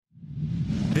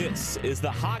This is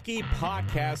the Hockey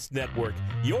Podcast Network,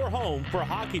 your home for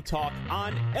hockey talk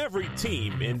on every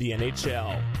team in the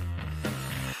NHL.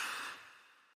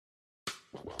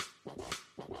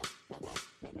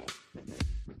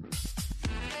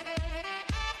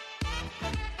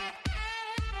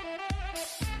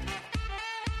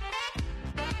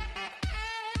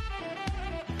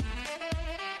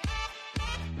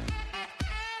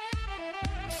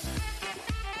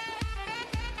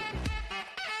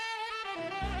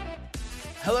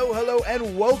 Hello,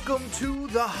 and welcome to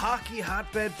the Hockey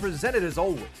Hotbed, presented as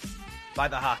always by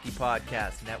the Hockey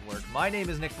Podcast Network. My name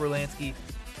is Nick Berlansky,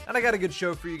 and I got a good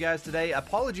show for you guys today.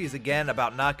 Apologies again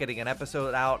about not getting an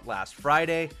episode out last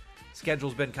Friday.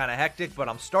 Schedule's been kind of hectic, but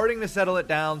I'm starting to settle it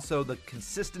down, so the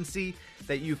consistency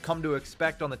that you've come to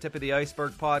expect on the Tip of the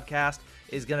Iceberg podcast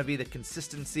is going to be the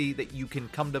consistency that you can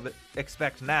come to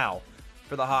expect now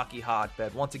for the Hockey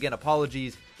Hotbed. Once again,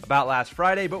 apologies about last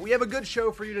Friday, but we have a good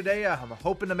show for you today. I'm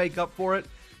hoping to make up for it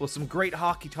with some great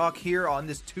hockey talk here on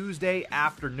this Tuesday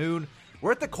afternoon.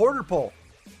 We're at the quarter pole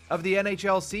of the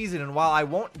NHL season, and while I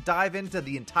won't dive into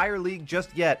the entire league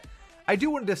just yet, I do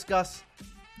want to discuss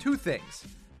two things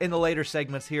in the later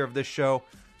segments here of this show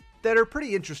that are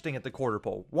pretty interesting at the quarter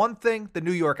pole. One thing, the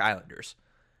New York Islanders.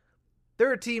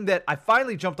 They're a team that I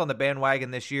finally jumped on the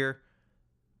bandwagon this year,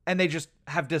 and they just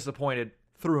have disappointed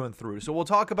through and through. So we'll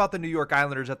talk about the New York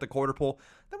Islanders at the quarter pole.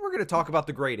 Then we're going to talk about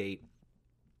the Great Eight.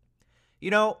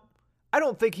 You know, I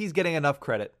don't think he's getting enough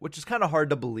credit, which is kind of hard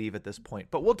to believe at this point.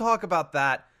 But we'll talk about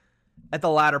that at the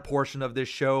latter portion of this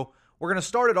show. We're going to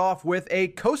start it off with a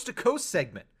coast-to-coast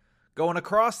segment, going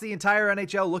across the entire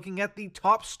NHL, looking at the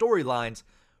top storylines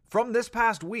from this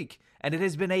past week. And it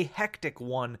has been a hectic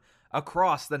one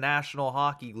across the National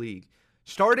Hockey League.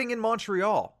 Starting in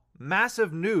Montreal,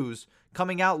 massive news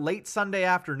coming out late Sunday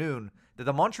afternoon that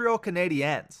the Montreal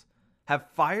Canadiens have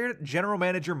fired general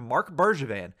manager Marc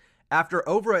Bergevin after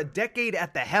over a decade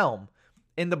at the helm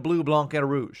in the Bleu, Blanc, et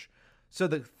Rouge. So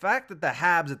the fact that the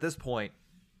Habs at this point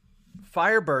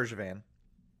fire Bergevin,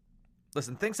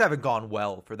 listen, things haven't gone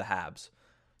well for the Habs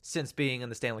since being in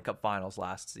the Stanley Cup Finals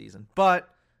last season, but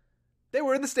they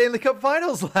were in the Stanley Cup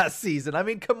Finals last season. I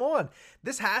mean, come on.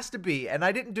 This has to be, and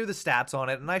I didn't do the stats on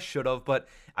it, and I should have, but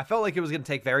I felt like it was going to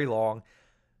take very long.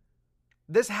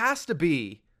 This has to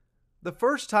be the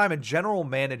first time a general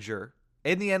manager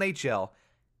in the NHL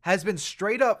has been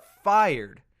straight up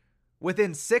fired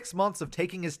within 6 months of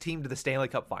taking his team to the Stanley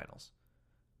Cup Finals.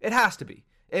 It has to be.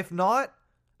 If not,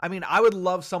 I mean, I would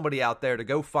love somebody out there to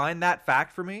go find that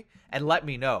fact for me and let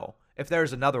me know if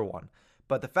there's another one.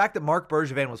 But the fact that Marc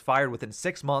Bergevin was fired within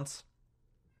 6 months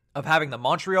of having the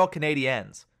Montreal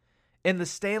Canadiens in the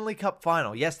Stanley Cup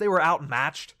Final. Yes, they were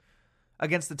outmatched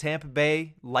against the Tampa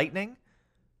Bay Lightning.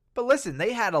 But listen,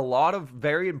 they had a lot of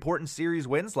very important series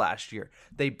wins last year.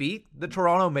 They beat the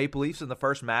Toronto Maple Leafs in the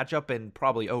first matchup in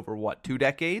probably over, 2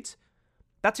 decades?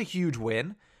 That's a huge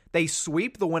win. They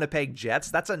sweep the Winnipeg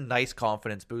Jets. That's a nice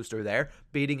confidence booster there,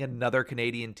 beating another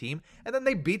Canadian team. And then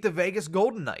they beat the Vegas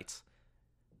Golden Knights.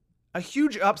 A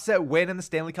huge upset win in the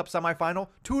Stanley Cup semifinal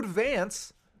to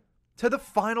advance to the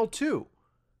final two.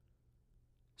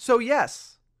 So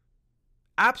yes,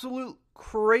 absolute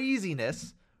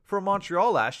craziness for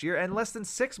Montreal last year, and less than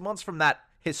 6 months from that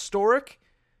historic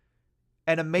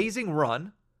and amazing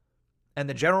run, and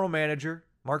the general manager,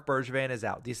 Marc Bergevin, is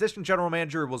out. The assistant general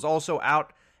manager was also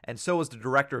out, and so was the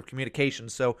director of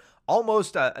communications. So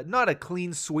almost not a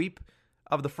clean sweep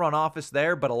of the front office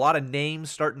there, but a lot of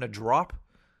names starting to drop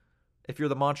if you're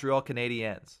the Montreal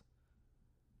Canadiens.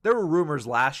 There were rumors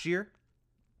last year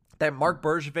that Marc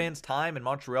Bergevin's time in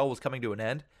Montreal was coming to an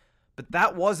end, but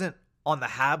that wasn't on the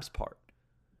Habs' part.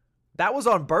 That was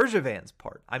on Bergevin's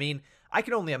part. I mean, I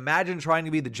can only imagine trying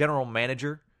to be the general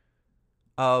manager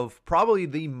of probably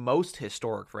the most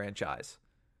historic franchise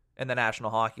in the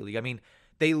National Hockey League. I mean,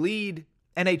 they lead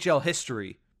NHL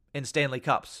history in Stanley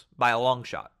Cups by a long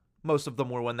shot. Most of them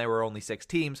were when they were only 6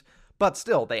 teams. But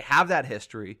still, they have that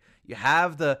history. You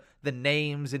have the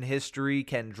names in history,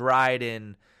 Ken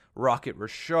Dryden, Rocket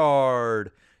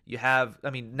Richard.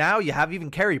 Now you have even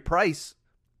Carey Price,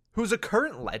 who's a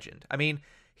current legend. I mean,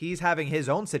 he's having his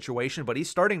own situation, but he's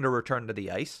starting to return to the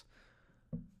ice.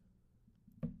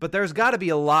 But there's got to be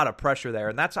a lot of pressure there,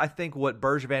 and that's, I think, what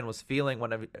Bergevin was feeling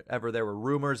whenever there were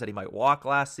rumors that he might walk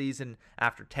last season.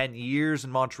 After 10 years in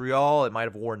Montreal, it might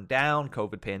have worn down.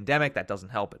 COVID pandemic, that doesn't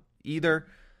help it either.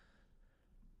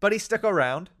 But he stuck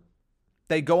around.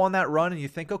 They go on that run, and you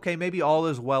think, okay, maybe all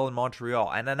is well in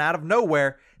Montreal. And then out of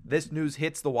nowhere, this news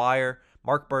hits the wire.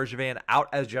 Marc Bergevin out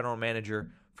as general manager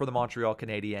for the Montreal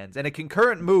Canadiens. And a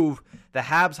concurrent move, the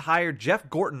Habs hired Jeff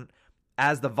Gorton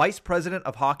as the vice president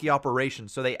of hockey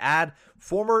operations. So they add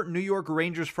former New York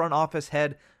Rangers front office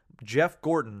head Jeff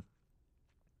Gorton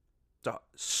to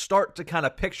start to kind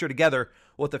of picture together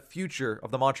what the future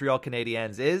of the Montreal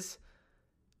Canadiens is.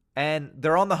 And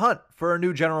they're on the hunt for a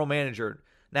new general manager.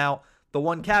 Now, the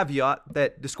one caveat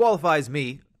that disqualifies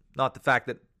me, not the fact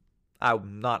that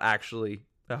I'm not actually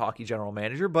a hockey general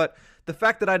manager, but the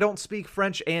fact that I don't speak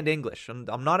French and English.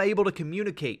 I'm not able to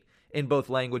communicate in both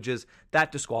languages.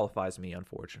 That disqualifies me,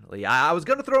 unfortunately. I was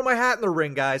going to throw my hat in the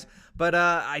ring, guys, but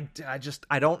I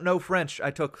don't know French.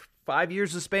 I took 5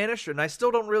 years of Spanish, and I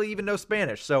still don't really even know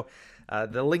Spanish. So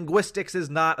the linguistics is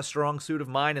not a strong suit of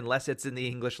mine unless it's in the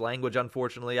English language,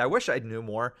 unfortunately. I wish I knew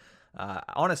more.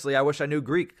 Honestly, I wish I knew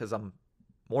Greek because I'm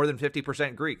more than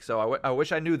 50% Greek. So I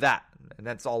wish I knew that, and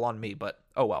that's all on me, but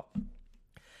oh well.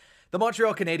 The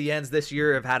Montreal Canadiens this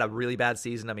year have had a really bad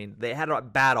season. I mean, they had a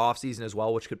bad offseason as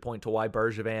well, which could point to why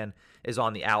Bergevin is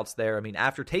on the outs there. I mean,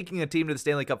 after taking a team to the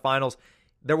Stanley Cup Finals,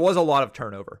 there was a lot of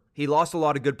turnover. He lost a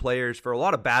lot of good players for a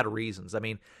lot of bad reasons. I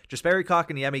mean, Jesperi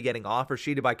Kotkaniemi getting offer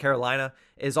sheeted by Carolina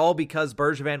is all because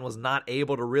Bergevin was not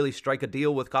able to really strike a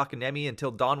deal with Kotkaniemi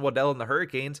until Don Waddell and the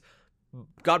Hurricanes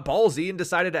got ballsy and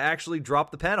decided to actually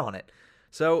drop the pen on it.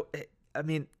 So, I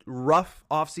mean, rough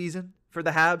offseason for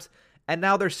the Habs. And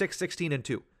now they're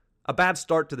 6-16-2. A bad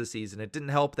start to the season. It didn't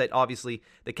help that, obviously,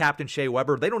 the captain, Shea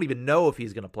Weber, they don't even know if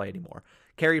he's going to play anymore.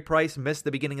 Carey Price missed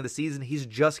the beginning of the season. He's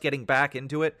just getting back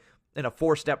into it in a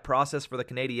 4-step process for the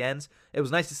Canadiens. It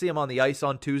was nice to see him on the ice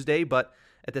on Tuesday, but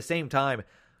at the same time,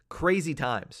 crazy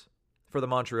times for the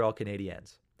Montreal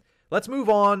Canadiens. Let's move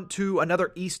on to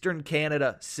another Eastern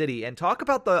Canada city and talk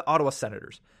about the Ottawa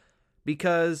Senators,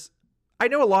 because I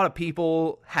know a lot of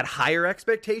people had higher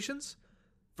expectations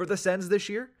for the Sens this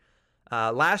year.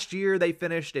 Last year, they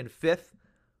finished in 5th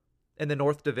in the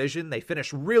North Division. They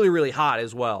finished really, really hot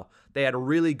as well. They had a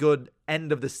really good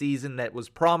end of the season that was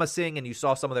promising, and you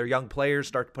saw some of their young players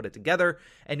start to put it together,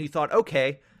 and you thought,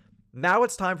 okay, now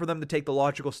it's time for them to take the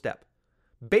logical step.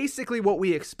 Basically what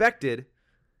we expected,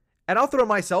 and I'll throw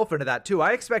myself into that too.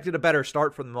 I expected a better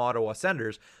start from the Ottawa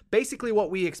Senators. Basically what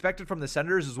we expected from the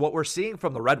Senators is what we're seeing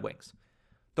from the Red Wings.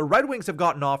 The Red Wings have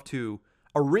gotten off to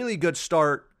a really good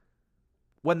start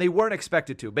when they weren't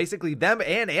expected to. Basically, them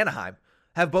and Anaheim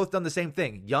have both done the same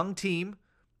thing. Young team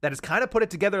that has kind of put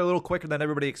it together a little quicker than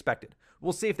everybody expected.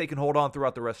 We'll see if they can hold on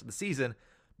throughout the rest of the season.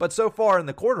 But so far in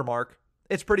the quarter mark,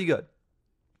 it's pretty good.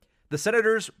 The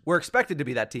Senators were expected to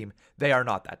be that team. They are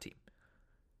not that team.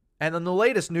 And then the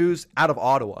latest news out of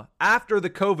Ottawa, after the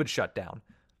COVID shutdown,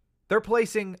 they're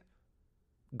placing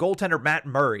goaltender Matt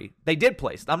Murray. They did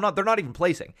place. They're not even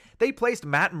placing. They placed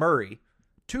Matt Murray,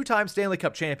 2-time Stanley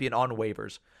Cup champion, on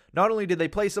waivers. Not only did they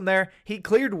place him there, he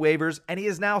cleared waivers, and he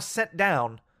is now sent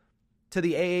down to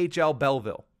the AHL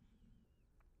Belleville.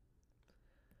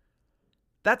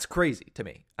 That's crazy to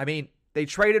me. I mean, they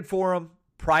traded for him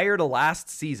prior to last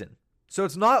season, so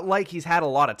it's not like he's had a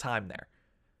lot of time there.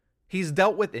 He's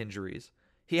dealt with injuries.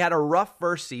 He had a rough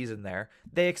first season there.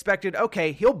 They expected,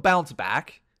 okay, he'll bounce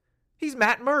back. He's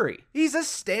Matt Murray. He's a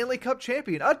Stanley Cup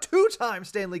champion, a 2-time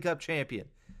Stanley Cup champion.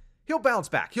 He'll bounce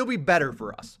back. He'll be better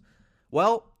for us.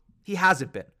 Well, he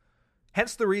hasn't been.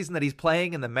 Hence the reason that he's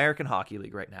playing in the American Hockey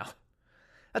League right now.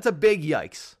 That's a big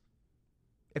yikes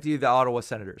if you're the Ottawa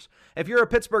Senators. If you're a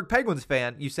Pittsburgh Penguins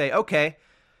fan, you say, okay,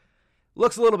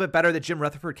 looks a little bit better that Jim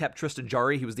Rutherford kept Tristan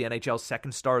Jarry. He was the NHL's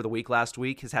second star of the week last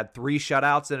week. Has had 3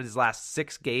 shutouts in his last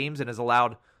 6 games and has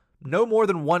allowed no more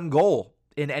than 1 goal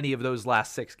in any of those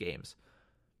last 6 games.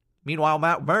 Meanwhile,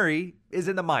 Matt Murray is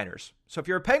in the minors. So if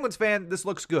you're a Penguins fan, this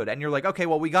looks good. And you're like, okay,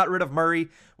 well, we got rid of Murray.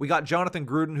 We got Jonathan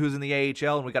Gruden, who's in the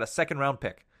AHL, and we got a 2nd-round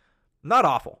pick. Not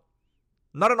awful.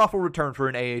 Not an awful return for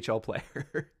an AHL player.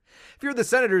 If you're the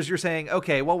Senators, you're saying,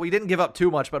 okay, well, we didn't give up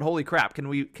too much, but holy crap, can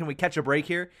we catch a break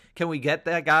here? Can we get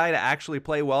that guy to actually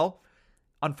play well?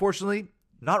 Unfortunately,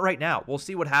 not right now. We'll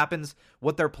see what happens,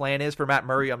 what their plan is for Matt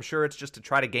Murray. I'm sure it's just to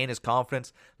try to gain his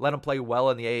confidence, let him play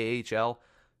well in the AHL.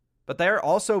 But they're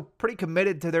also pretty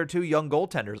committed to their 2 young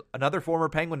goaltenders. Another former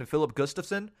Penguin, Philip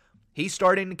Gustafsson. He's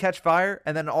starting to catch fire.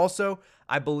 And then also,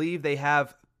 I believe they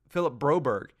have Philip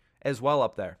Broberg as well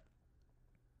up there.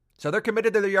 So they're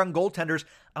committed to their young goaltenders.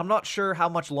 I'm not sure how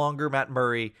much longer Matt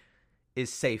Murray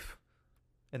is safe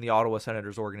in the Ottawa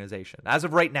Senators organization. As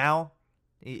of right now,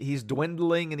 he's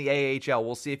dwindling in the AHL.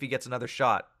 We'll see if he gets another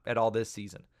shot at all this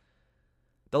season.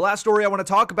 The last story I want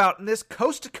to talk about in this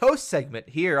coast-to-coast segment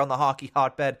here on the Hockey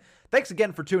Hotbed. Thanks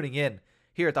again for tuning in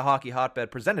here at the Hockey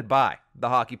Hotbed, presented by the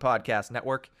Hockey Podcast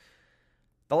Network.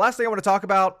 The last thing I want to talk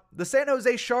about, the San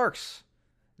Jose Sharks.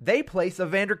 They place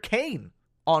Evander Kane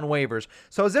on waivers.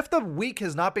 So as if the week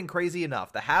has not been crazy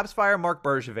enough, the Habs fire Mark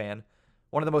Bergevin.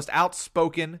 one of the most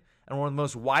outspoken and one of the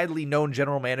most widely known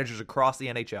general managers across the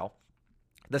NHL.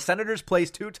 The Senators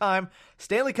placed two-time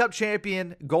Stanley Cup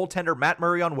champion goaltender Matt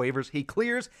Murray on waivers. He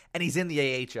clears, and he's in the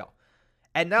AHL.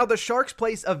 And now the Sharks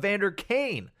place Evander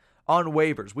Kane on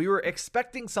waivers. We were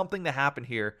expecting something to happen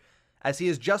here, as he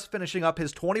is just finishing up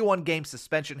his 21-game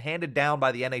suspension handed down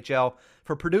by the NHL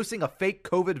for producing a fake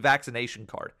COVID vaccination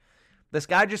card. This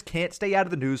guy just can't stay out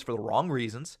of the news for the wrong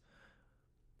reasons.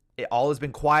 It all has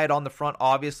been quiet on the front,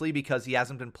 obviously, because he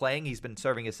hasn't been playing. He's been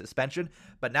serving his suspension.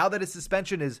 But now that his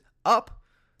suspension is up,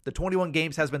 the 21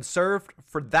 games has been served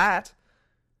for that.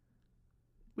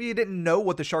 We didn't know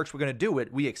what the Sharks were going to do.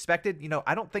 We expected,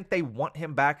 I don't think they want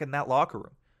him back in that locker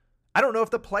room. I don't know if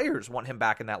the players want him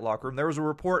back in that locker room. There was a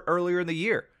report earlier in the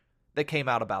year that came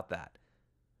out about that.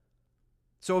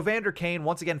 So Evander Kane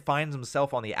once again finds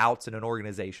himself on the outs in an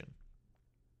organization.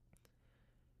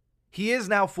 He is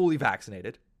now fully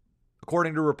vaccinated.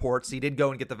 According to reports, he did go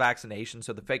and get the vaccination,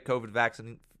 so the fake COVID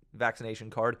vaccination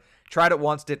card. Tried it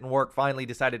once, didn't work, finally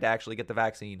decided to actually get the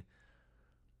vaccine.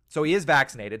 So he is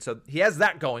vaccinated, so he has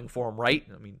that going for him, right?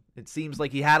 I mean, it seems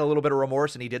like he had a little bit of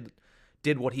remorse, and he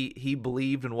did what he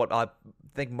believed and what I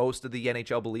think most of the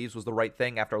NHL believes was the right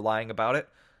thing after lying about it.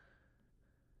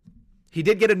 He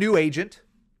did get a new agent,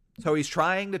 so he's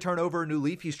trying to turn over a new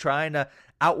leaf. He's trying to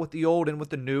out with the old, in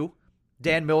with the new.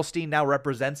 Dan Milstein now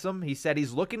represents him. He said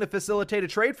he's looking to facilitate a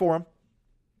trade for him.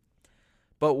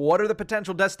 But what are the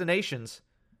potential destinations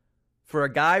for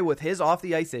a guy with his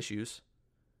off-the-ice issues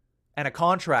and a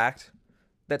contract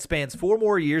that spans 4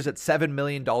 more years at $7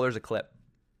 million a clip?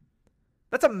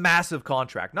 That's a massive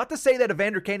contract. Not to say that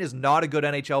Evander Kane is not a good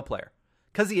NHL player,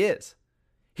 because he is.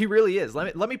 He really is.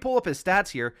 Let me pull up his stats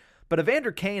here. But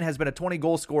Evander Kane has been a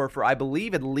 20-goal scorer for, I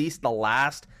believe, at least the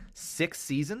last 6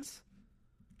 seasons.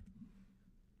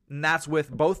 And that's with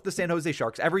both the San Jose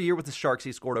Sharks. Every year with the Sharks,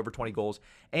 he scored over 20 goals.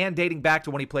 And dating back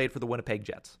to when he played for the Winnipeg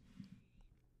Jets.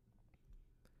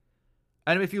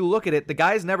 And if you look at it, the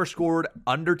guy's never scored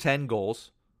under 10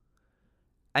 goals.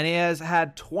 And he has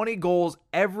had 20 goals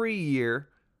every year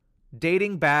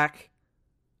dating back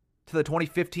to the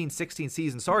 2015-16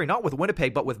 season. Sorry, not with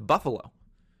Winnipeg, but with Buffalo.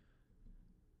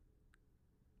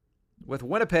 With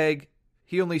Winnipeg,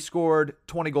 he only scored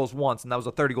 20 goals once, and that was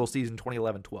a 30-goal season,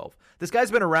 2011-12. This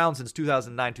guy's been around since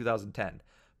 2009-2010,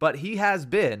 but he has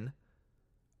been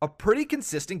a pretty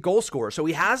consistent goal scorer. So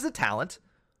he has the talent.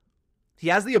 He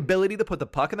has the ability to put the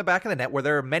puck in the back of the net, where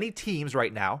there are many teams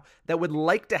right now that would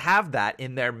like to have that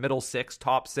in their middle 6,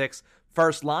 top 6,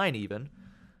 first line even.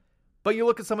 But you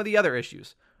look at some of the other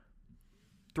issues.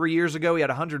 3 years ago, he had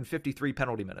 153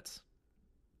 penalty minutes.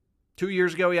 2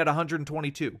 years ago, he had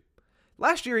 122.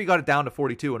 Last year, he got it down to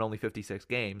 42 in only 56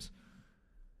 games.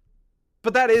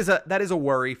 But that is a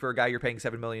worry for a guy you're paying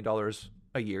 $7 million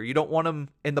a year. You don't want him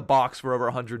in the box for over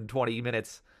 120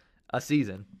 minutes a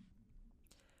season.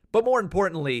 But more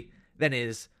importantly than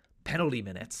his penalty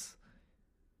minutes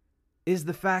is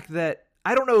the fact that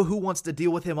I don't know who wants to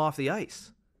deal with him off the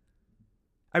ice.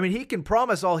 I mean, he can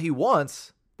promise all he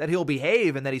wants, that he'll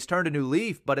behave and that he's turned a new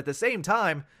leaf, but at the same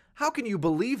time, how can you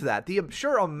believe that? The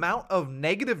sheer amount of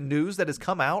negative news that has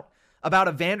come out about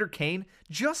Evander Kane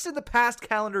just in the past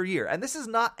calendar year, and this is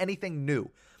not anything new,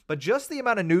 but just the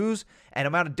amount of news and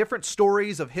amount of different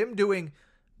stories of him doing,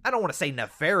 I don't want to say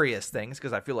nefarious things,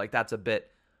 because I feel like that's a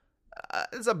bit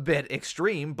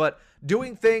extreme, but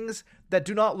doing things that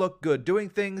do not look good, doing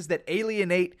things that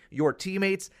alienate your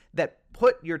teammates, that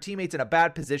put your teammates in a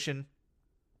bad position,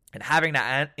 and having to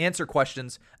answer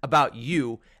questions about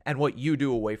you and what you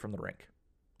do away from the rink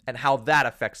and how that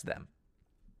affects them.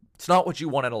 It's not what you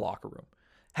want in a locker room.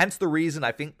 Hence the reason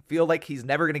I feel like he's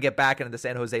never going to get back into the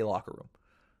San Jose locker room.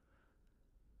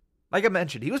 Like I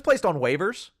mentioned, he was placed on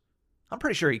waivers. I'm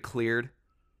pretty sure he cleared.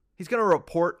 He's going to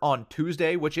report on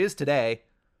Tuesday, which is today,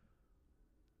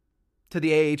 to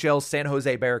the AHL's San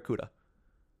Jose Barracuda.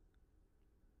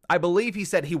 I believe he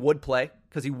said he would play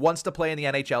because he wants to play in the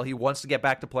NHL. He wants to get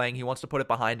back to playing. He wants to put it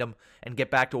behind him and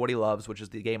get back to what he loves, which is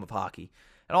the game of hockey.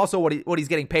 And also what he's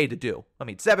getting paid to do. I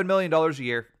mean, $7 million a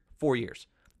year, 4 years.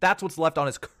 That's what's left on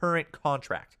his current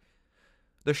contract.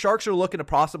 The Sharks are looking to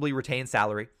possibly retain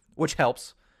salary, which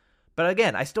helps. But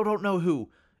again, I still don't know who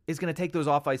is going to take those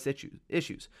off-ice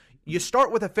issues. You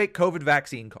start with a fake COVID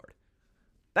vaccine card.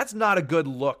 That's not a good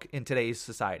look in today's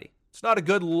society. It's not a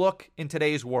good look in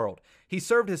today's world. He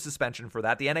served his suspension for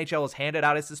that. The NHL has handed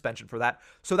out his suspension for that.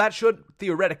 So that should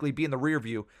theoretically be in the rear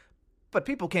view. But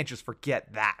people can't just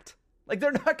forget that. Like,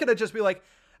 they're not going to just be like,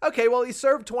 okay, well, he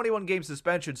served 21 game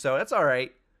suspension, so that's all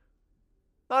right.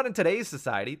 Not in today's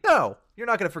society. No, you're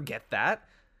not going to forget that.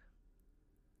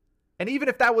 And even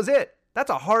if that was it, that's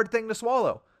a hard thing to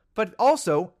swallow. But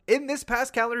also, in this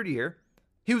past calendar year,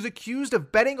 he was accused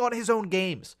of betting on his own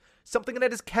games, something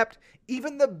that has kept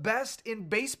even the best in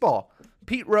baseball,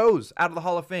 Pete Rose, out of the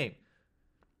Hall of Fame.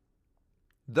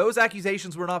 Those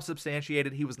accusations were not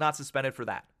substantiated. He was not suspended for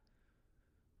that.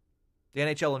 The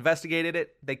NHL investigated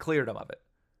it. They cleared him of it.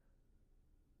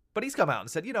 But he's come out and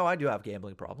said, I do have a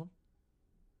gambling problem.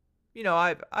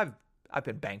 I've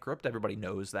been bankrupt. Everybody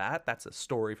knows that. That's a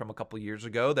story from a couple years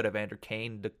ago that Evander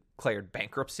Kane declared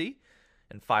bankruptcy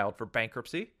and filed for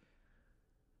bankruptcy.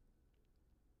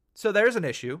 So there's an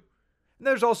issue. And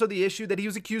there's also the issue that he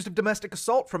was accused of domestic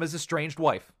assault from his estranged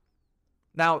wife.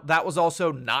 Now, that was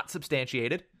also not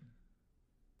substantiated.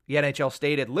 The NHL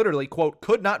stated literally, quote,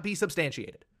 could not be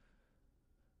substantiated.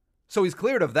 So he's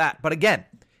cleared of that. But again,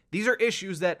 these are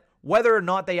issues that whether or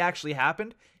not they actually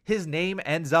happened, his name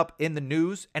ends up in the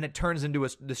news and it turns into a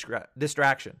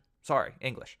distraction. Sorry,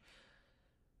 English.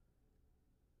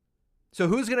 So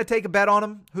who's going to take a bet on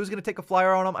him? Who's going to take a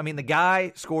flyer on him? I mean, the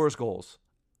guy scores goals.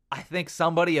 I think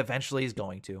somebody eventually is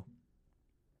going to.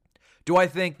 Do I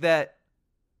think that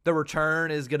the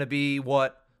return is going to be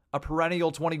what a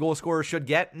perennial 20-goal scorer should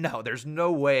get? No, there's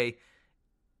no way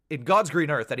in God's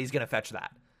green earth that he's going to fetch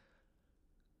that.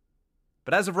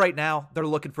 But as of right now, they're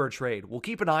looking for a trade. We'll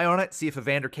keep an eye on it, see if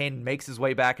Evander Kane makes his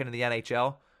way back into the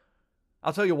NHL.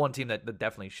 I'll tell you one team that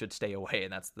definitely should stay away,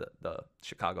 and that's the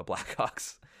Chicago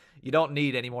Blackhawks. You don't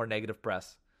need any more negative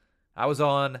press. I was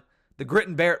on the Grit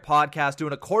and Barrett podcast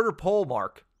doing a quarter pole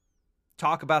mark,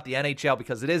 talk about the NHL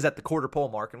because it is at the quarter pole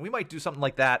mark, and we might do something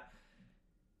like that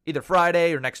either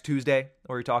Friday or next Tuesday,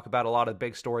 where we talk about a lot of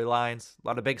big storylines, a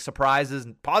lot of big surprises,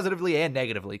 positively and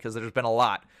negatively, because there's been a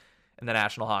lot in the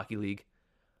National Hockey League.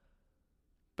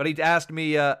 But he asked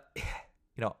me, are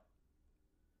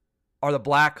the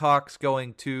Blackhawks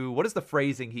going to, what is the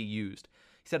phrasing he used?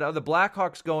 He said, are the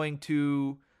Blackhawks going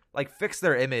to fix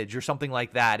their image or something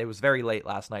like that? It was very late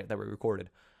last night that we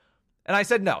recorded. And I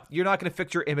said, no, you're not going to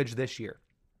fix your image this year.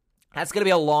 That's going to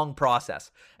be a long process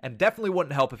and definitely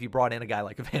wouldn't help if you brought in a guy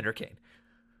like Evander Kane.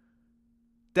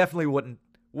 Definitely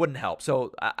wouldn't help.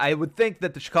 So I would think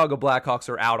that the Chicago Blackhawks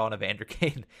are out on Evander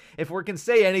Kane. If we can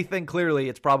say anything clearly,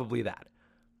 it's probably that.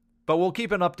 But we'll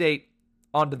keep an update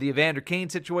onto the Evander Kane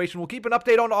situation. We'll keep an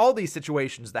update on all these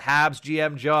situations, the Habs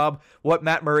GM job, what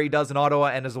Matt Murray does in Ottawa,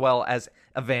 and as well as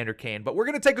Evander Kane. But we're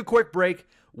going to take a quick break.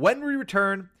 When we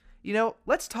return,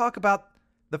 let's talk about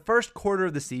the first quarter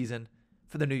of the season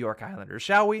for the New York Islanders,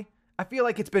 shall we? I feel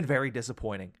like it's been very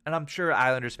disappointing, and I'm sure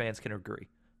Islanders fans can agree.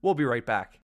 We'll be right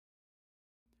back.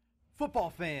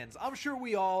 Football fans, I'm sure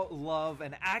we all love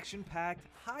an action-packed,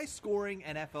 high-scoring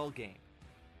NFL game.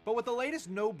 But with the latest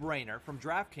no-brainer from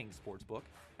DraftKings Sportsbook,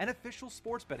 an official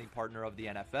sports betting partner of the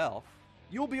NFL,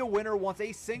 you'll be a winner once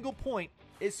a single point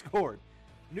is scored.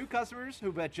 New customers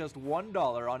who bet just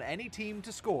 $1 on any team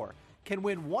to score can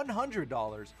win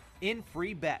 $100 in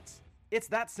free bets. It's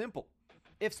that simple.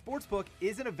 If Sportsbook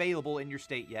isn't available in your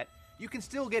state yet, you can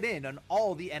still get in on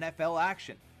all the NFL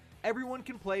action. Everyone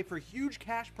can play for huge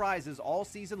cash prizes all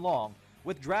season long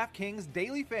with DraftKings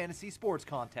daily fantasy sports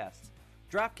contests.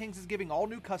 DraftKings is giving all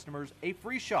new customers a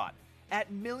free shot at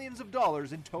millions of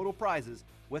dollars in total prizes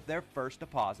with their first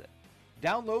deposit.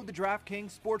 Download the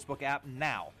DraftKings Sportsbook app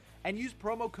now and use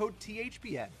promo code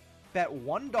THPN. Bet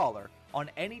 $1 on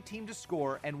any team to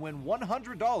score and win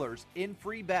 $100 in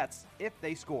free bets if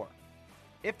they score.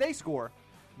 If they score,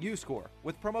 you score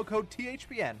with promo code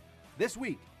THPN this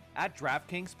week at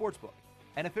DraftKings Sportsbook,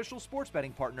 an official sports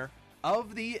betting partner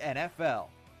of the NFL.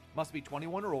 Must be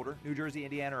 21 or older, New Jersey,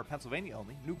 Indiana, or Pennsylvania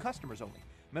only, new customers only.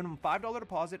 Minimum $5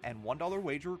 deposit and $1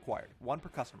 wager required, one per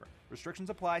customer. Restrictions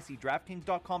apply. See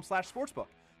DraftKings.com/sportsbook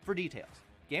for details.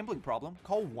 Gambling problem?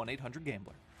 Call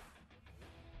 1-800-GAMBLER.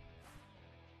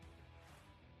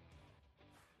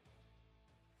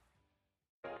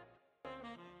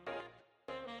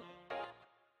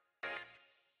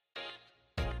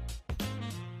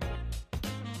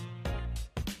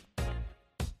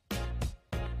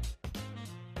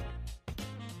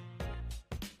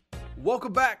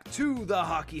 Welcome back to the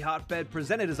Hockey Hotbed,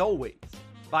 presented as always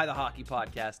by the Hockey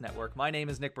Podcast Network. My name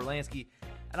is Nick Berlansky,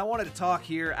 and I wanted to talk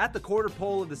here at the quarter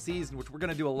pole of the season, which we're going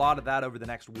to do a lot of that over the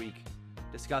next week,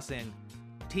 discussing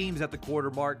teams at the quarter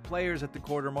mark, players at the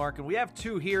quarter mark, and we have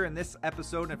two here in this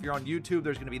episode, and if you're on YouTube,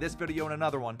 there's going to be this video and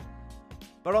another one.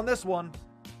 But on this one,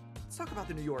 let's talk about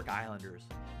the New York Islanders,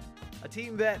 a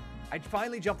team that I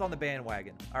finally jumped on the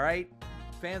bandwagon, all right?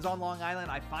 Fans on Long Island,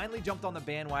 I finally jumped on the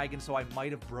bandwagon, so I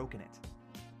might have broken it.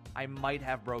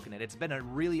 It's been a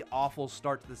really awful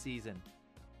start to the season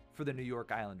for the New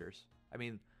York Islanders. I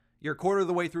mean, you're a quarter of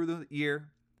the way through the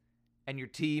year, and your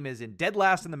team is in dead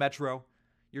last in the Metro.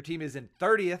 Your team is in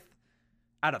 30th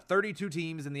out of 32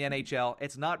 teams in the NHL,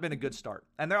 it's not been a good start.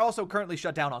 And they're also currently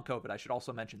shut down on COVID. I should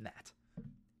also mention that.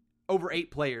 Over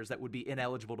 8 players that would be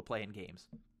ineligible to play in games.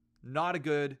 Not a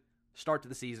good start to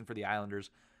the season for the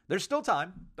Islanders. There's still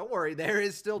time. Don't worry, there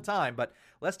is still time. But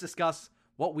let's discuss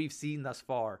what we've seen thus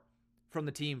far from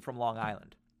the team from Long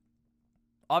Island.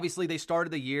 Obviously, they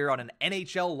started the year on an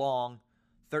NHL-long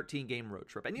 13-game road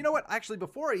trip. And you know what? Actually,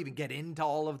 before I even get into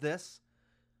all of this,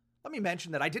 let me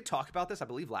mention that I did talk about this, I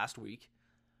believe, last week.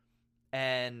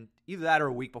 And either that or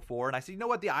a week before. And I said, you know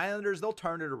what? The Islanders, they'll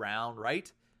turn it around,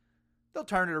 right? They'll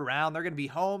turn it around. They're going to be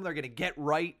home. They're going to get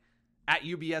right at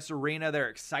UBS Arena. They're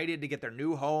excited to get their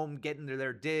new home, get into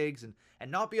their digs,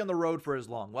 and not be on the road for as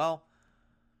long. Well,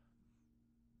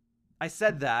 I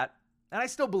said that, and I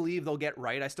still believe they'll get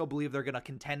right. I still believe they're going to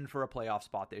contend for a playoff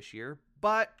spot this year.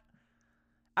 But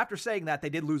after saying that, they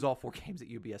did lose all 4 games at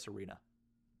UBS Arena.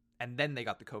 And then they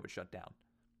got the COVID shutdown.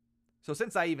 So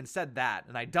since I even said that,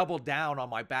 and I doubled down on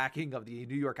my backing of the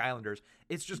New York Islanders,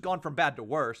 it's just gone from bad to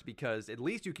worse, because at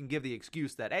least you can give the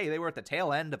excuse that, hey, they were at the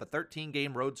tail end of a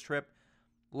 13-game road trip,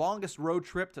 longest road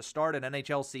trip to start an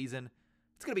NHL season.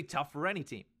 It's going to be tough for any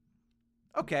team.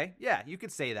 Okay, yeah, you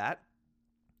could say that.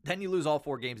 Then you lose all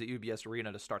 4 games at UBS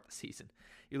Arena to start the season.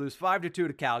 You lose 5-2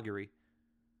 to Calgary.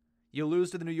 You lose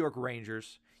to the New York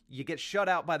Rangers. You get shut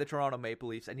out by the Toronto Maple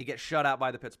Leafs, and you get shut out by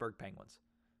the Pittsburgh Penguins.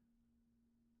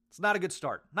 It's not a good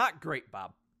start. Not great,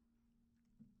 Bob.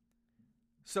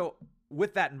 So,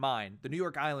 with that in mind, the New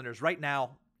York Islanders right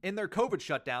now, in their COVID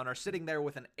shutdown, are sitting there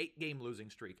with an 8-game losing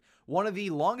streak. One of the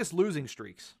longest losing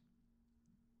streaks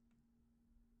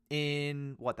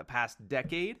in, the past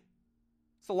decade?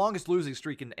 It's the longest losing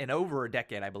streak in over a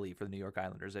decade, I believe, for the New York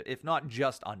Islanders, if not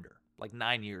just under, like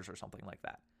 9 years or something like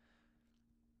that.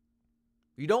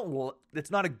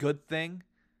 It's not a good thing.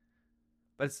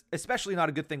 But it's especially not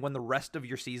a good thing when the rest of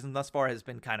your season thus far has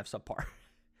been kind of subpar.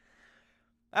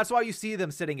 That's why you see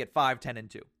them sitting at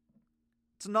 5-10-2.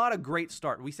 It's not a great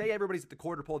start. We say everybody's at the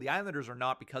quarter pole. The Islanders are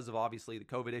not, because of obviously the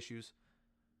COVID issues.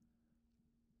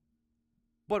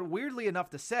 But weirdly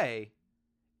enough to say,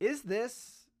 is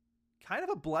this kind of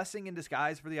a blessing in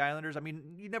disguise for the Islanders? I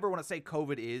mean, you never want to say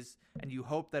COVID is, and you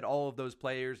hope that all of those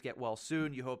players get well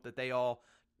soon. You hope that they all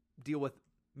deal with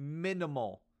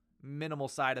minimal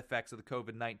side effects of the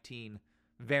COVID-19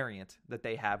 variant that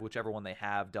they have, whichever one they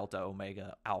have, Delta,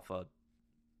 Omega, Alpha,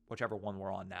 whichever one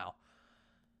we're on now.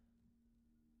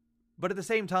 But at the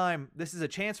same time, this is a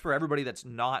chance for everybody that's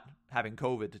not having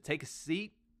COVID to take a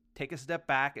seat, take a step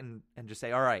back, and just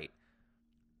say, all right,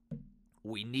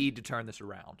 we need to turn this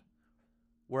around.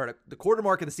 We're at the quarter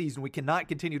mark of the season. We cannot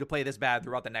continue to play this bad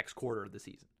throughout the next quarter of the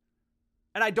season.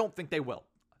 And I don't think they will.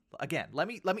 Again, let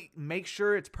me make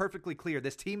sure it's perfectly clear.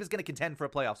 This team is going to contend for a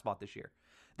playoff spot this year.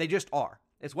 They just are.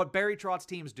 It's what Barry Trotz's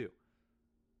teams do.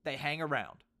 They hang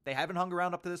around. They haven't hung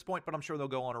around up to this point, but I'm sure they'll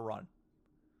go on a run.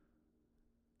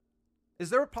 Is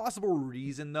there a possible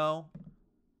reason, though,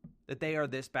 that they are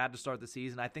this bad to start the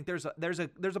season? I think there's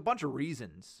a bunch of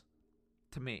reasons,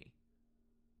 to me,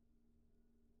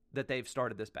 that they've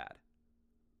started this bad.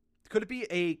 Could it be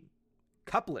a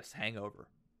cupless hangover?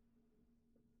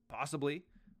 Possibly.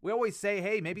 We always say,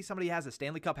 hey, maybe somebody has a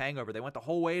Stanley Cup hangover. They went the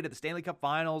whole way to the Stanley Cup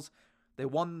finals. They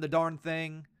won the darn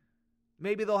thing.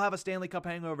 Maybe they'll have a Stanley Cup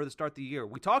hangover to start the year.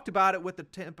 We talked about it with the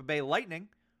Tampa Bay Lightning.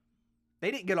 They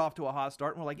didn't get off to a hot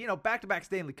start. And we're like, back-to-back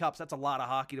Stanley Cups, that's a lot of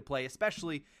hockey to play,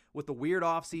 especially with the weird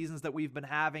off seasons that we've been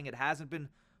having. It hasn't been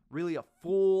really a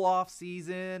full off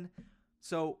season.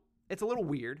 So it's a little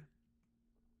weird.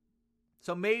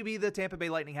 So maybe the Tampa Bay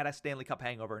Lightning had a Stanley Cup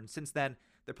hangover, and since then,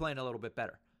 they're playing a little bit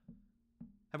better.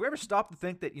 Have we ever stopped to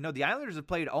think that, the Islanders have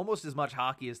played almost as much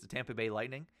hockey as the Tampa Bay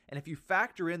Lightning? And if you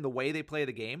factor in the way they play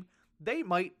the game, they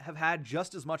might have had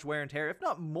just as much wear and tear, if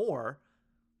not more,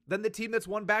 than the team that's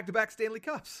won back-to-back Stanley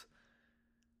Cups.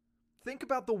 Think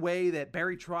about the way that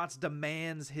Barry Trotz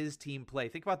demands his team play.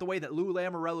 Think about the way that Lou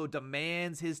Lamoriello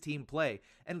demands his team play.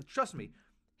 And trust me,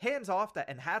 hands off that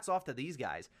and hats off to these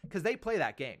guys, because they play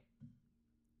that game.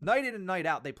 Night in and night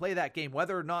out, they play that game,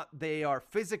 whether or not they are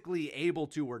physically able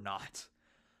to or not.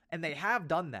 And they have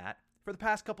done that for the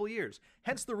past couple of years.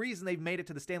 Hence the reason they've made it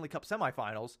to the Stanley Cup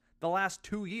semifinals the last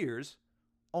 2 years,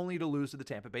 only to lose to the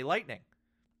Tampa Bay Lightning.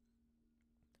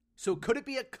 So could it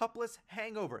be a cupless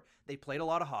hangover? They played a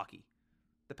lot of hockey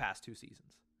the past 2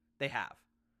 seasons. They have.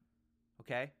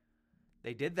 Okay?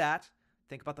 They did that.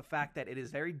 Think about the fact that it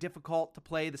is very difficult to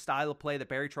play the style of play that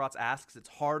Barry Trotz asks. It's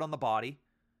hard on the body.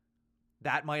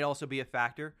 That might also be a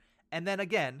factor. And then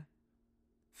again,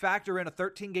 factor in a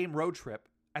 13-game road trip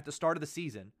at the start of the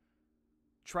season,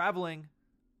 traveling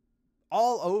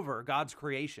all over God's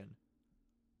creation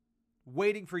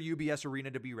waiting for UBS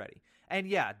Arena to be ready. And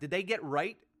yeah, did they get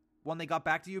right when they got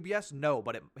back to UBS? No,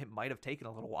 but it might have taken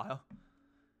a little while.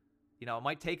 You know, it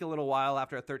might take a little while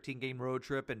after a 13-game road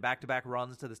trip and back-to-back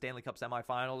runs to the Stanley Cup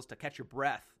semifinals to catch your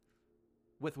breath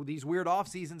with these weird off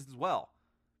seasons as well.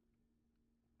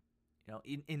 You know,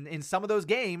 in some of those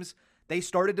games, they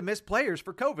started to miss players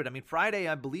for COVID. I mean, Friday,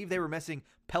 I believe they were missing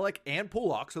Pelech and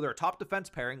Pulak, so their top defense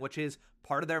pairing, which is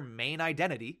part of their main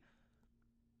identity.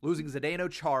 Losing Zdeno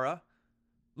Chara,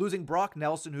 losing Brock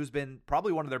Nelson, who's been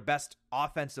probably one of their best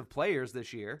offensive players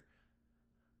this year.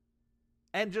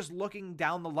 And just looking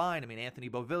down the line, I mean, Anthony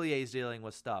Beauvillier is dealing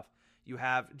with stuff. You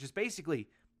have just basically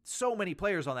so many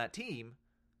players on that team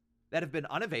that have been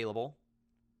unavailable.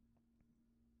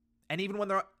 And even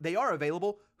when they are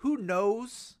available, who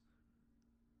knows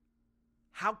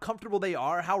how comfortable they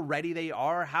are, how ready they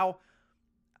are,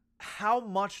 how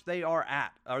much they are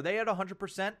at. Are they at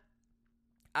 100%?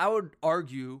 I would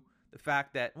argue the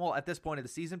fact that, well, at this point of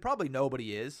the season, probably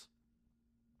nobody is.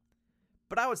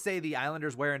 But I would say the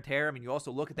Islanders' wear and tear, I mean, you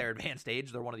also look at their advanced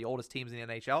age. They're one of the oldest teams in the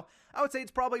NHL. I would say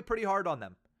it's probably pretty hard on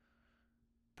them.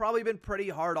 Probably been pretty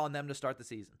hard on them to start the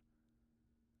season.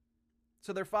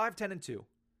 So they're 5-10-2.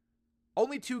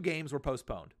 Only 2 games were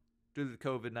postponed due to the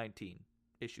COVID-19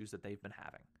 issues that they've been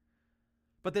having.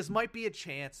 But this might be a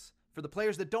chance for the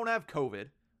players that don't have COVID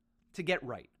to get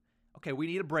right. Okay, we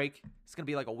need a break. It's going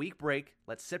to be like a week break.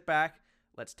 Let's sit back.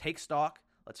 Let's take stock.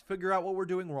 Let's figure out what we're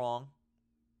doing wrong.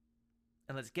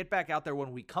 And let's get back out there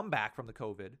when we come back from the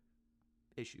COVID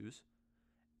issues.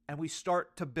 And we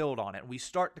start to build on it. We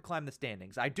start to climb the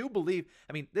standings. I do believe,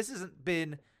 I mean, this hasn't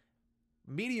been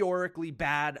meteorically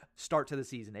bad start to the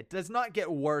season. It does not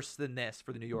get worse than this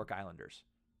for the New York Islanders.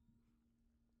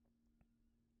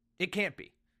 It can't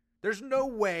be. There's no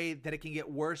way that it can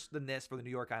get worse than this for the New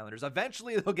York Islanders.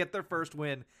 Eventually, they'll get their first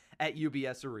win at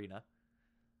UBS Arena.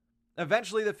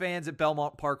 Eventually, the fans at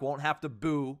Belmont Park won't have to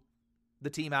boo the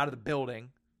team out of the building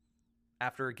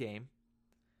after a game.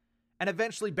 And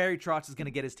eventually, Barry Trotz is going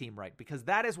to get his team right, because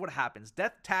that is what happens.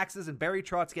 Death taxes and Barry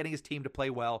Trotz getting his team to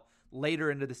play well later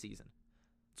into the season.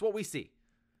 It's what we see.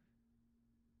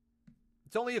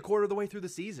 It's only a quarter of the way through the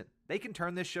season. They can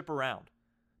turn this ship around.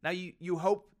 Now, you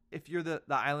hope, if you're the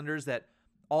Islanders, that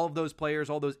all of those players,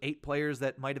 all those 8 players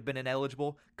that might have been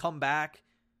ineligible, come back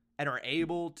and are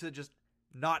able to just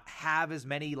not have as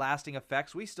many lasting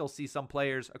effects. We still see some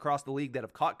players across the league that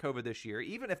have caught COVID this year,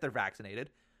 even if they're vaccinated.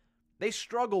 They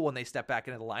struggle when they step back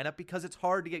into the lineup because it's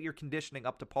hard to get your conditioning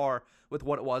up to par with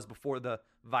what it was before the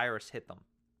virus hit them.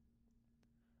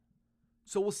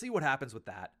 So we'll see what happens with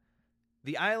that.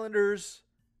 The Islanders,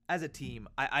 as a team,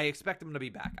 I expect them to be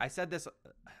back. I said this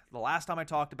the last time I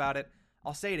talked about it.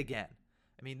 I'll say it again.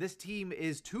 I mean, this team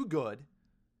is too good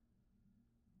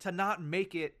to not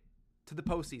make it to the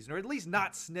postseason, or at least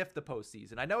not sniff the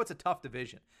postseason. I know it's a tough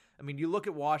division. I mean, you look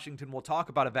at Washington, we'll talk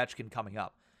about Ovechkin coming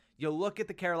up. You look at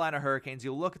the Carolina Hurricanes,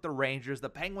 you look at the Rangers, the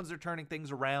Penguins are turning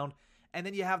things around, and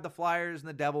then you have the Flyers and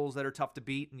the Devils that are tough to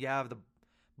beat, and you have the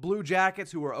Blue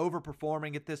Jackets who are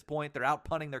overperforming at this point. They're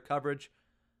outpunting their coverage.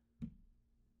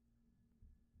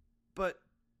 But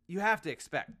you have to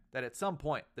expect that at some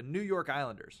point, the New York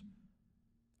Islanders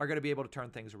are going to be able to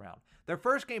turn things around. Their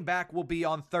first game back will be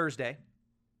on Thursday.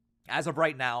 As of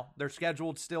right now, they're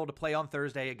scheduled still to play on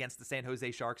Thursday against the San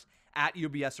Jose Sharks at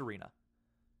UBS Arena.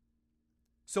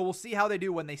 So we'll see how they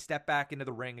do when they step back into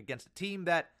the ring against a team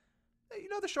that, you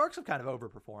know, the Sharks have kind of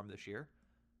overperformed this year.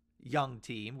 Young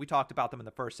team. We talked about them in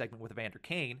the first segment with Evander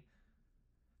Kane.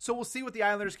 So we'll see what the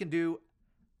Islanders can do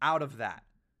out of that.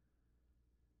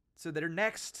 So their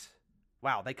next,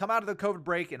 wow, they come out of the COVID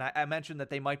break, and I mentioned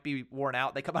that they might be worn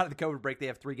out. They come out of the COVID break, they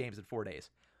have 3 games in 4 days.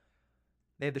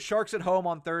 They have the Sharks at home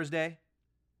on Thursday.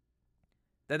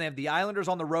 Then they have the Islanders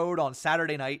on the road on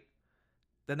Saturday night.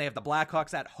 Then they have the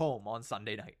Blackhawks at home on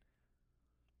Sunday night.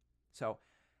 So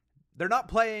they're not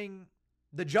playing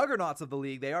the juggernauts of the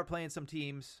league. They are playing some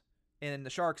teams in the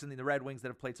Sharks and the Red Wings that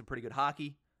have played some pretty good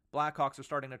hockey. Blackhawks are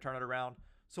starting to turn it around.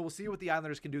 So we'll see what the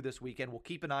Islanders can do this weekend. We'll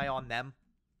keep an eye on them.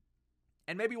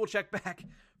 And maybe we'll check back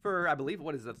for, I believe,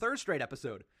 what is the 3rd straight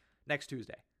episode next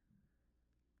Tuesday.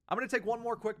 I'm going to take one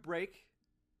more quick break.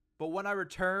 But when I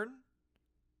return,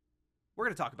 we're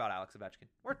going to talk about Alex Ovechkin.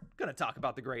 We're going to talk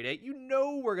about the Great 8. You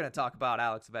know we're going to talk about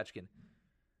Alex Ovechkin.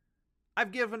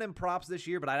 I've given him props this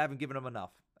year, but I haven't given him enough.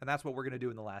 And that's what we're going to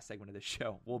do in the last segment of this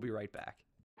show. We'll be right back.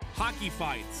 Hockey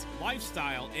fights,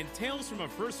 lifestyle, and tales from a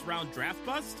first-round draft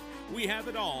bust? We have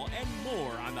it all and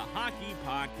more on the Hockey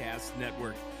Podcast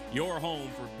Network. Your home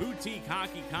for boutique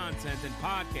hockey content and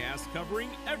podcasts covering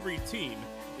every team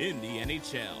in the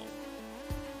NHL.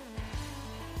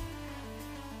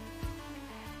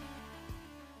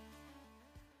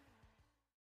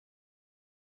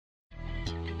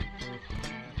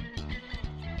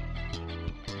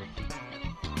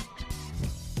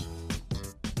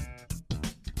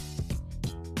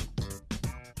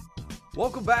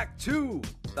 Welcome back to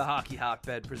the Hockey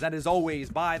Hotbed, presented as always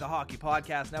by the Hockey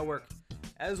Podcast Network,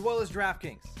 as well as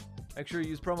DraftKings. Make sure you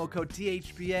use promo code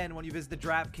THPN when you visit the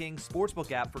DraftKings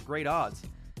Sportsbook app for great odds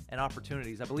and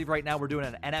opportunities. I believe right now we're doing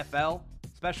an NFL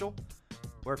special,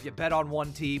 where if you bet on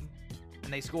one team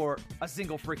and they score a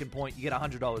single freaking point, you get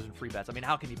 $100 in free bets. I mean,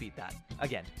 how can you beat that?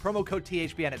 Again, promo code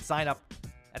THPN at sign up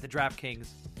at the DraftKings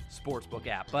Sportsbook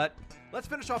app. But let's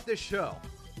finish off this show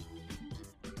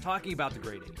talking about the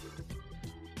great 80s.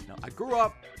 I grew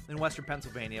up in Western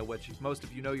Pennsylvania, which, if most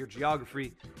of you know your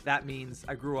geography, that means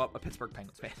I grew up a Pittsburgh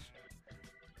Penguins fan.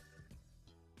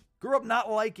 Grew up not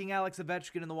liking Alex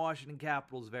Ovechkin and the Washington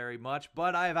Capitals very much,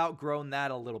 but I have outgrown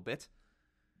that a little bit.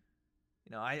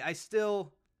 I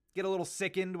still get a little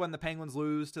sickened when the Penguins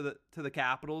lose to the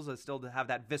Capitals. I still have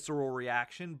that visceral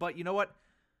reaction, but you know what?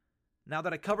 Now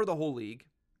that I cover the whole league,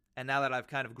 and now that I've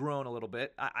kind of grown a little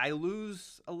bit, I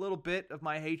lose a little bit of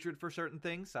my hatred for certain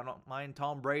things. I don't mind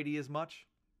Tom Brady as much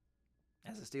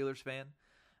as a Steelers fan.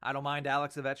 I don't mind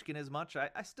Alex Ovechkin as much. I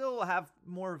still have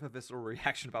more of a visceral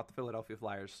reaction about the Philadelphia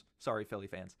Flyers. Sorry, Philly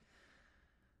fans.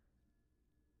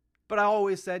 But I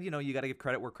always said, you got to give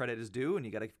credit where credit is due, and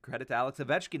you got to give credit to Alex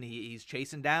Ovechkin. He's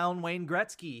chasing down Wayne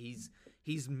Gretzky.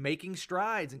 He's making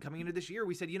strides, and coming into this year,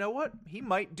 we said, you know what? He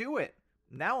might do it.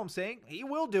 Now I'm saying he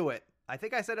will do it. I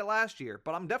think I said it last year,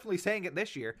 but I'm definitely saying it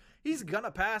this year. He's going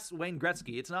to pass Wayne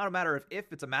Gretzky. It's not a matter of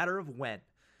if, it's a matter of when.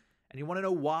 And you want to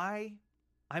know why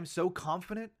I'm so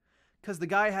confident? Because the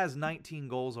guy has 19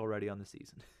 goals already on the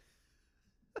season.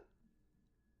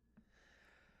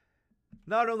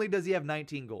 Not only does he have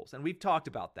 19 goals, and we've talked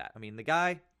about that. I mean, the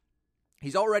guy,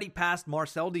 he's already passed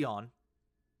Marcel Dion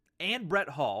and Brett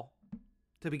Hall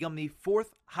to become the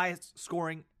fourth highest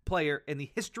scoring player in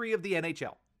the history of the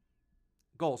NHL,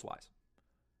 goals-wise.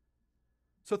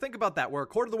 So think about that. We're a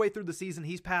quarter of the way through the season.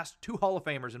 He's passed two Hall of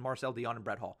Famers in Marcel Dion and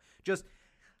Brett Hall. Just,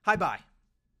 hi-bye.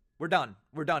 We're done.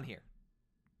 We're done here.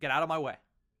 Get out of my way.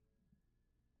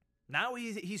 Now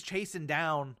he's chasing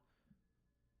down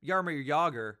Jaromir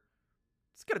Jagr.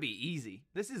 It's going to be easy.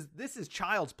 This is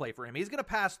child's play for him. He's going to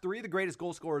pass three of the greatest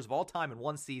goal scorers of all time in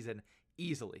one season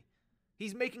easily.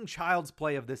 He's making child's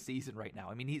play of this season right now.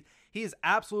 I mean, he is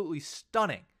absolutely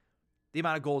stunning, the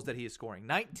amount of goals that he is scoring.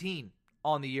 19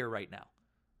 on the year right now.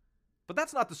 But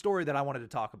that's not the story that I wanted to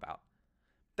talk about.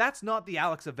 That's not the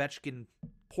Alex Ovechkin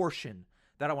portion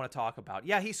that I want to talk about.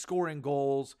 Yeah, he's scoring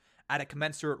goals at a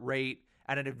commensurate rate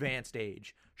at an advanced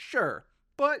age. Sure.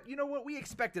 But you know what? We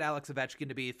expected Alex Ovechkin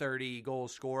to be a 30-goal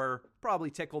scorer, probably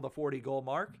tickle the 40-goal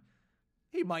mark.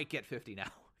 He might get 50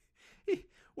 now.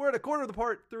 We're at a quarter of the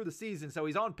part through the season, so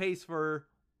he's on pace for,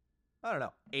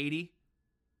 80.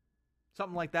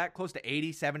 Something like that, close to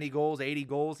 80, 70 goals, 80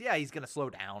 goals. Yeah, he's going to slow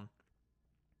down.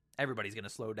 Everybody's going to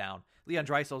slow down. Leon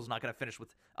Draisaitl's not going to finish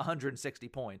with 160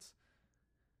 points.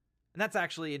 And that's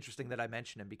actually interesting that I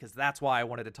mentioned him, because that's why I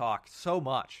wanted to talk so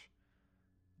much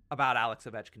about Alex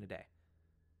Ovechkin today.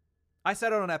 I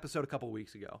said it on an episode a couple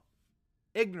weeks ago.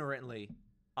 Ignorantly,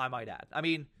 I might add. I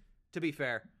mean, to be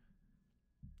fair,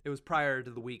 it was prior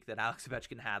to the week that Alex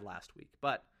Ovechkin had last week.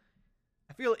 But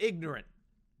I feel ignorant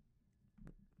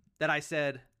that I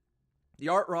said the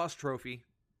Art Ross Trophy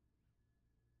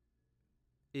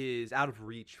is out of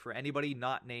reach for anybody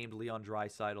not named Leon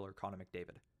Draisaitl or Connor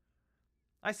McDavid.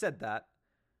 I said that.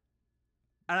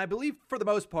 And I believe, for the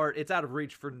most part, it's out of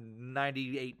reach for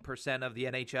 98% of the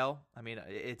NHL. I mean,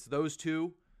 it's those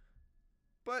two.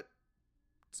 But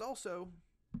it's also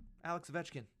Alex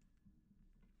Ovechkin.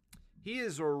 He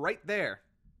is right there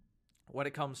when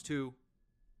it comes to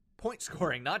point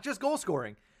scoring. Not just goal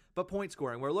scoring, but point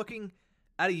scoring. We're looking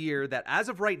at a year that, as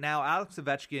of right now, Alex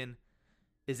Ovechkin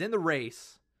is in the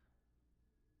race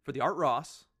for the Art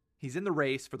Ross. He's in the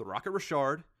race for the Rocket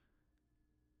Richard.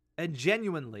 And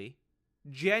genuinely,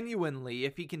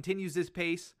 if he continues this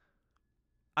pace,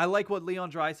 I like what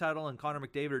Leon Draisaitl and Connor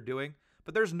McDavid are doing,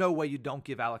 but there's no way you don't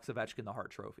give Alex Ovechkin the Hart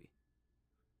Trophy.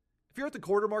 If you're at the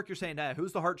quarter mark, you're saying,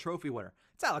 who's the Hart Trophy winner?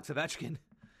 It's Alex Ovechkin.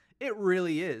 It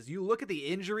really is. You look at the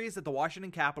injuries that the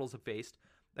Washington Capitals have faced.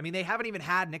 I mean, they haven't even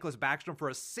had Nicklas Backstrom for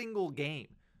a single game.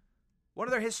 One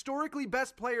of their historically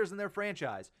best players in their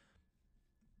franchise.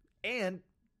 And,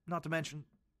 not to mention,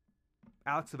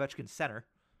 Alex Ovechkin center.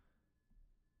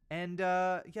 And,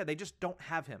 they just don't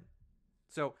have him.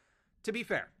 So, to be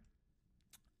fair,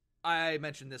 I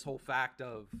mentioned this whole fact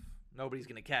of nobody's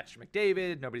going to catch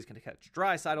McDavid, nobody's going to catch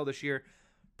Draisaitl this year,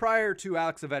 prior to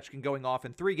Alex Ovechkin going off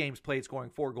in 3 games played, scoring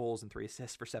 4 goals and 3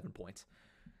 assists for 7 points.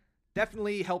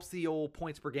 Definitely helps the old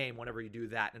points per game whenever you do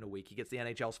that in a week. He gets the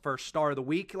NHL's first star of the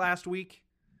week last week,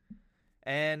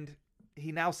 and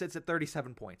he now sits at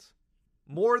 37 points.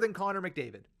 More than Connor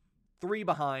McDavid. 3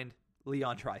 behind,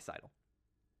 Leon Draisaitl.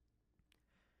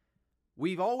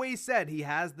 We've always said he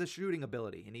has the shooting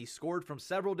ability, and he scored from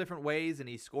several different ways, and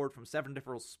he scored from 7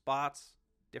 different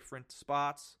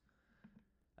spots.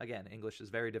 Again, English is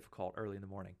very difficult early in the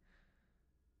morning.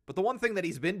 But the one thing that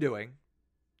he's been doing,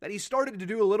 that he started to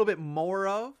do a little bit more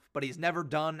of, but he's never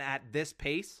done at this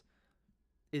pace,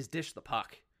 is dish the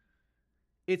puck.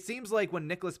 It seems like when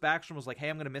Nicklas Backstrom was like, hey,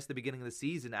 I'm going to miss the beginning of the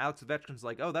season, Alex Ovechkin's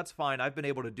like, oh, that's fine. I've been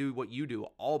able to do what you do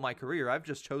all my career. I've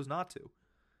just chose not to.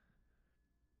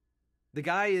 The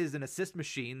guy is an assist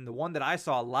machine. The one that I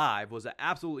saw live was an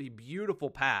absolutely beautiful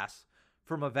pass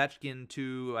from Ovechkin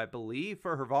to, I believe,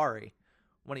 for Hervary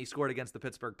when he scored against the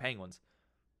Pittsburgh Penguins.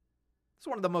 It's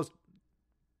one of the most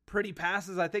pretty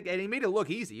passes, I think, and he made it look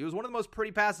easy. It was one of the most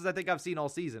pretty passes I think I've seen all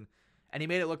season, and he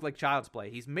made it look like child's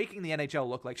play. He's making the NHL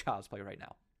look like child's play right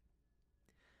now.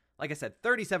 Like I said,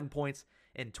 37 points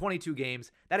in 22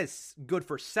 games. That is good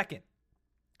for second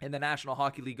in the National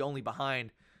Hockey League, only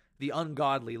behind the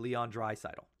ungodly Leon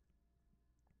Draisaitl.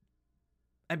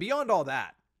 And beyond all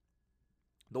that,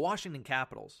 the Washington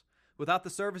Capitals, without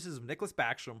the services of Nicklas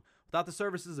Backstrom, without the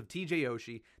services of TJ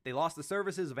Oshie, they lost the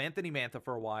services of Anthony Mantha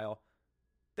for a while.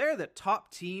 They're the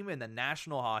top team in the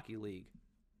National Hockey League.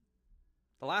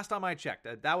 The last time I checked,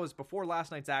 that was before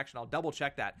last night's action. I'll double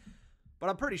check that. But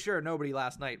I'm pretty sure nobody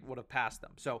last night would have passed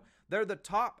them. So they're the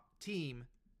top team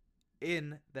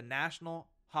in the National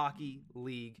Hockey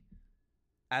League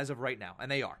as of right now.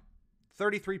 And they are.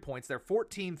 33 points. They're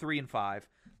 14-3-5,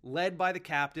 led by the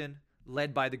captain,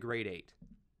 led by the grade 8.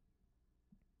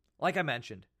 Like I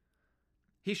mentioned,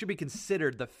 he should be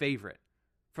considered the favorite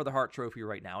for the Hart Trophy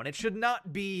right now. And it should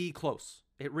not be close.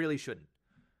 It really shouldn't.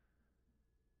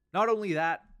 Not only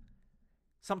that,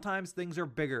 sometimes things are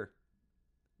bigger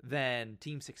than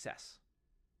team success.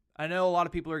 I know a lot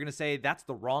of people are going to say that's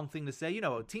the wrong thing to say. You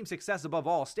know, team success above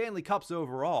all, Stanley Cups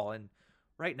overall. And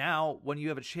right now, when you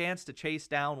have a chance to chase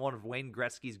down one of Wayne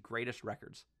Gretzky's greatest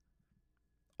records,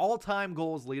 all-time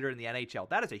goals leader in the NHL,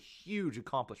 that is a huge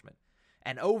accomplishment.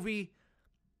 And Ovi,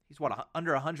 he's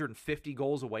under 150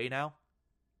 goals away now.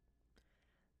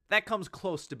 That comes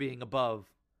close to being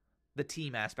above the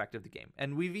team aspect of the game.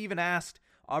 And we've even asked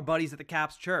our buddies at the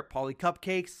Caps Chirp, Paulie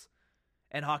Cupcakes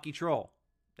and Hockey Troll.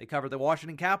 They cover the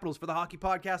Washington Capitals for the Hockey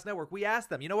Podcast Network. We asked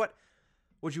them, you know what?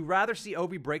 Would you rather see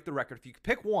Ovi break the record? If you could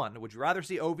pick one, would you rather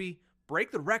see Ovi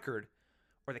break the record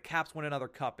or the Caps win another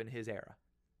cup in his era?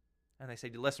 And they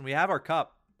said, listen, we have our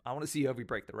cup. I want to see Ovi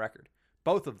break the record.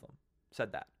 Both of them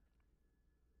said that.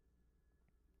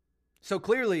 So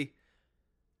clearly,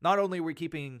 not only are we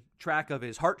keeping track of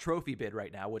his Hart Trophy bid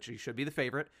right now, which he should be the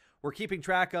favorite, we're keeping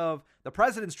track of the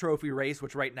President's Trophy race,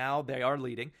 which right now they are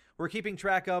leading. We're keeping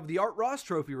track of the Art Ross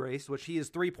Trophy race, which he is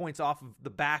 3 points off of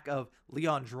the back of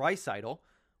Leon Draisaitl.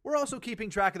 We're also keeping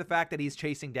track of the fact that he's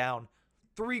chasing down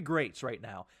 3 greats right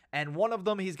now, and one of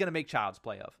them he's going to make child's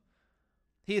play of.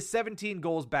 He is 17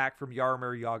 goals back from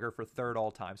Jaromir Jagr for third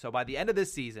all-time. So by the end of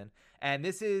this season, and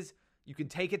this is, you can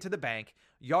take it to the bank,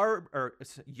 Jaromir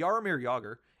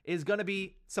Jagr is going to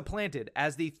be supplanted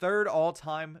as the third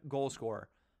all-time goal scorer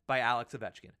by Alex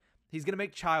Ovechkin. He's going to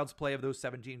make child's play of those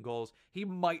 17 goals. He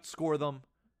might score them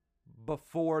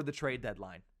before the trade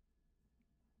deadline.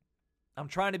 I'm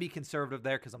trying to be conservative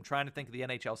there because I'm trying to think of the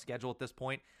NHL schedule at this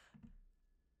point.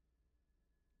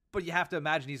 But you have to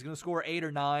imagine he's going to score 8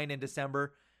 or 9 in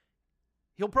December.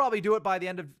 He'll probably do it by the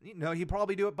end of, he'll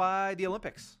probably do it by the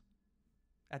Olympics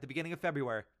at the beginning of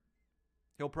February.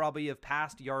 He'll probably have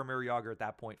passed Jaromir Jagr at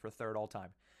that point for third all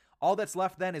time. All that's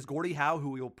left then is Gordie Howe,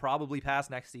 who he'll probably pass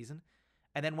next season,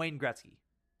 and then Wayne Gretzky.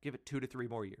 Give it 2 to 3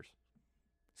 more years.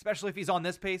 Especially if he's on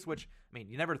this pace, which,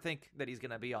 you never think that he's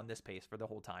going to be on this pace for the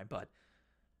whole time, but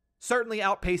certainly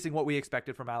outpacing what we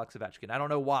expected from Alex Ovechkin. I don't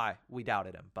know why we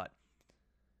doubted him, but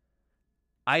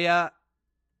I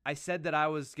said that I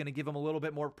was going to give him a little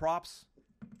bit more props,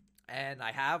 and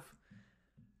I have.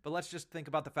 But let's just think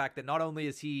about the fact that not only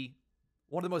is he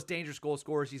one of the most dangerous goal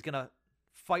scorers, he's going to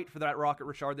fight for that Rocket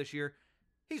Richard this year.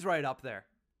 He's right up there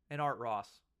in Art Ross.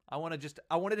 I wanted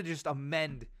to just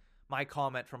amend my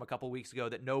comment from a couple weeks ago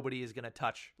that nobody is going to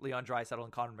touch Leon Draisaitl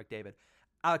and Connor McDavid.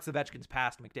 Alex Ovechkin's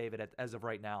passed McDavid as of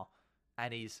right now,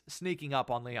 and he's sneaking up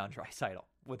on Leon Draisaitl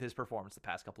with his performance the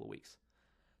past couple of weeks.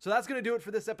 So that's going to do it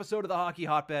for this episode of the Hockey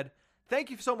Hotbed.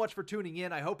 Thank you so much for tuning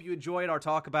in. I hope you enjoyed our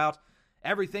talk about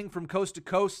everything from coast to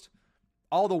coast,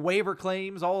 all the waiver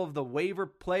claims, all of the waiver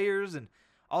players, and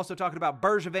also talking about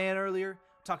Bergevin earlier,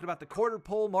 talking about the quarter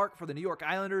pole mark for the New York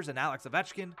Islanders and Alex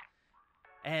Ovechkin.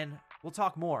 And we'll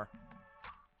talk more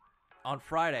on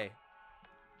Friday,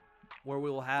 where we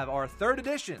will have our third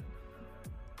edition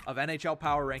of NHL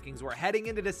Power Rankings. We're heading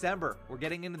into December. We're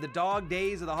getting into the dog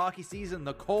days of the hockey season,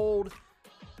 the cold,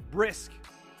 brisk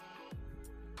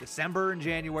December and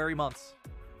January months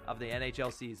of the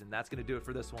NHL season. That's going to do it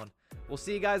for this one. We'll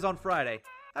see you guys on Friday.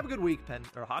 Have a good week,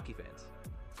 hockey fans.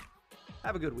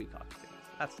 Have a good week, hockey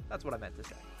fans. That's what I meant to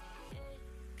say.